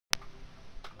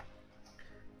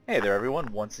Hey there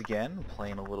everyone, once again,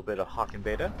 playing a little bit of Hawken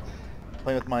Beta.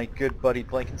 Playing with my good buddy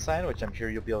Blankenstein, which I'm sure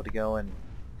you'll be able to go and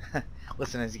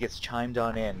listen as he gets chimed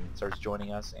on in, starts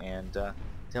joining us and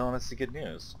telling us the good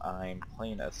news. I'm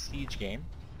playing a siege game,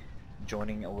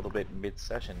 joining a little bit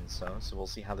mid-session, so we'll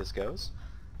see how this goes.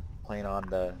 Playing on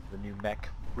the new mech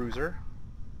Bruiser.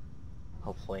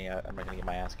 Hopefully I'm not going to get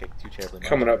my ass kicked too terribly much.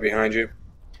 Coming up behind you.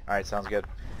 Alright, sounds good.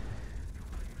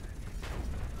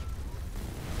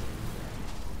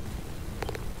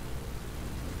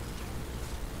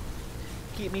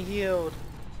 Keep me healed.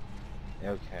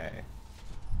 Okay.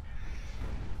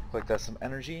 Collect us some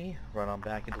energy, run on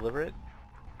back and deliver it.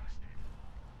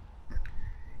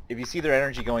 If you see their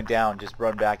energy going down, just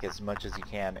run back as much as you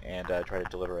can and try to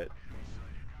deliver it.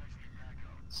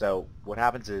 So what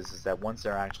happens is that once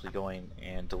they're actually going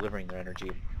and delivering their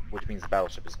energy, which means the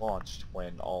battleship is launched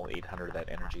when all 800 of that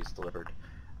energy is delivered,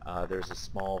 there's a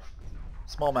small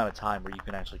amount of time where you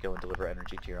can actually go and deliver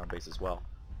energy to your own base as well.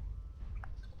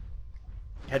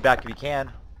 Head back if you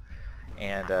can,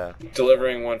 and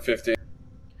delivering 150.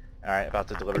 Alright, about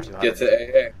to deliver 200. Get to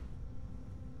AA.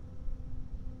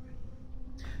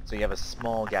 So you have a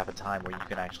small gap of time where you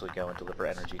can actually go and deliver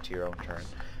energy to your own turn.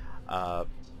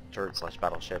 Turret slash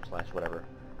battleship slash whatever.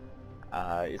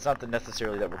 It's not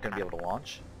necessarily that we're going to be able to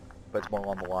launch, but it's more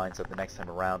along the lines of the next time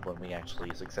around when we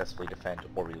actually successfully defend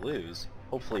or we lose.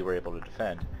 Hopefully we're able to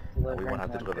defend. We won't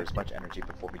have to deliver as much energy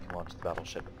before we can launch the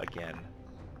battleship again.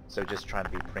 So just trying to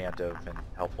be preemptive and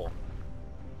helpful.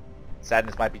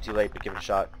 Sadness might be too late, but give it a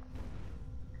shot.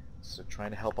 So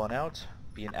trying to help on out,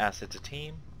 be an asset to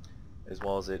team, as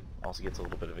well as it also gets a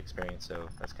little bit of experience, so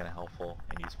that's kind of helpful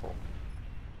and useful.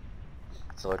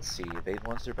 So let's see, they've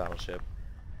launched their battleship,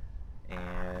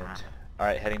 and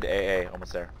alright, heading to AA,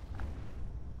 almost there.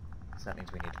 So that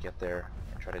means we need to get there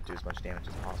and try to do as much damage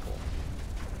as possible.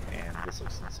 And this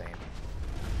looks insane.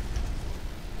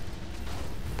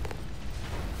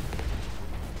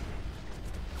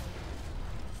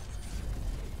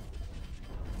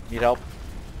 Need help?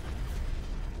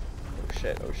 Oh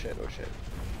shit, oh shit, oh shit.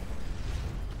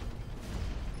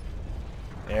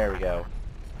 There we go.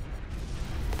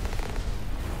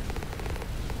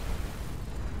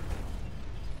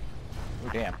 Oh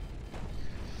damn.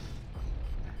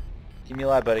 Keep me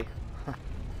alive, buddy.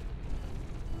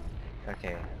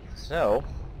 Okay, so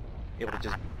able to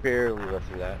just barely live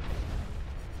through that.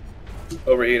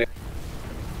 Overheating.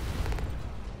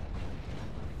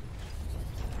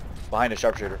 Behind a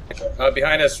sharpshooter.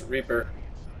 Behind us, Reaper.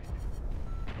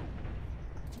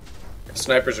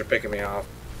 Snipers are picking me off.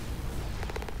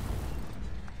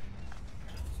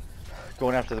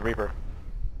 Going after the Reaper.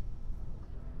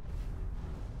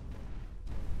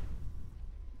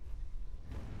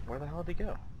 Where the hell did he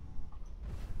go?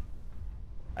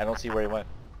 I don't see where he went.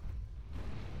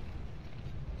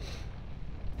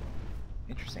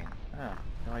 Interesting. Oh,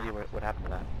 no idea what happened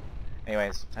to that.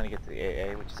 Anyways, time to get to the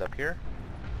AA, which is up here.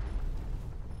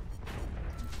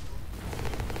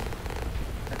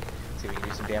 See if we can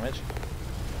do some damage.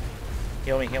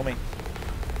 Heal me, heal me.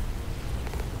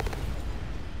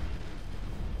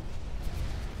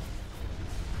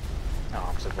 Oh,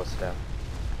 I'm so close to death.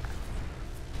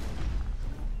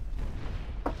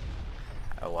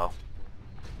 Oh well.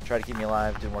 Try to keep me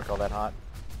alive, didn't work all that hot.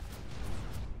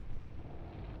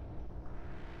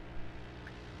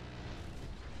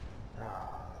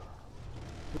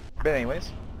 But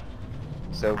anyways,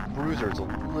 so Bruiser is a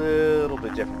little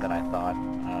bit different than I thought.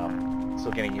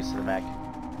 Still getting used to the mech.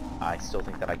 I still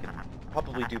think that I can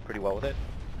probably do pretty well with it,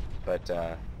 but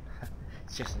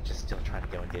it's just still trying to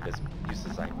go and get as used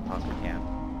as I possibly can.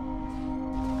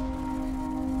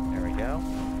 There we go.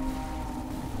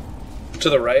 To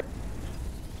the right.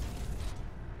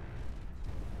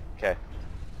 Okay.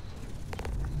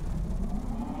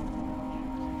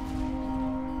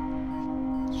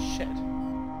 Shit.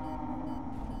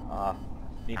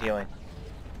 Need healing.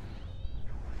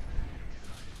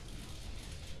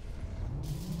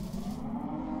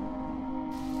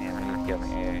 And we need to get an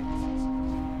AA.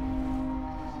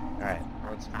 Alright,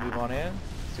 let's move on in,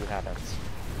 see what happens.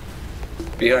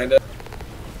 Behind us.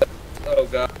 Oh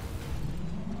god.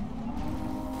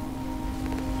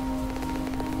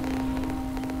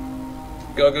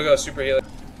 Go, go, go, super healer.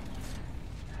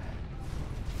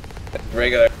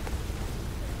 Regular.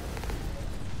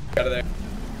 Out of there.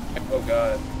 Oh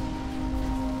god.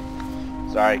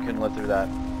 Sorry, couldn't live through that.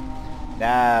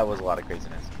 That was a lot of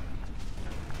craziness.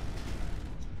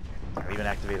 I even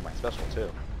activated my special too.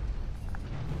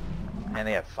 And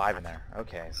they have 5 in there.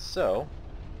 Okay, so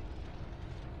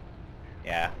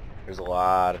yeah, there's a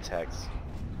lot of techs.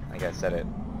 Like I said it.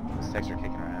 Those techs are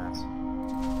kicking our ass.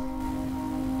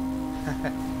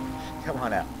 Come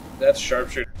on out. That's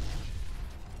sharpshooter.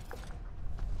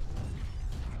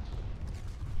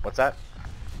 What's that?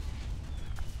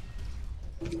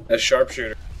 That's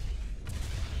sharpshooter.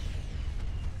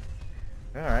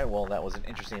 Alright, well that was an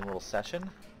interesting little session.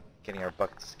 Getting our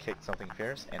butts kicked something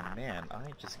fierce, and man,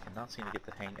 I just cannot seem to get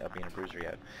the hang of being a bruiser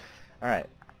yet. Alright,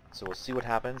 so we'll see what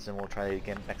happens, and we'll try it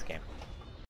again next game.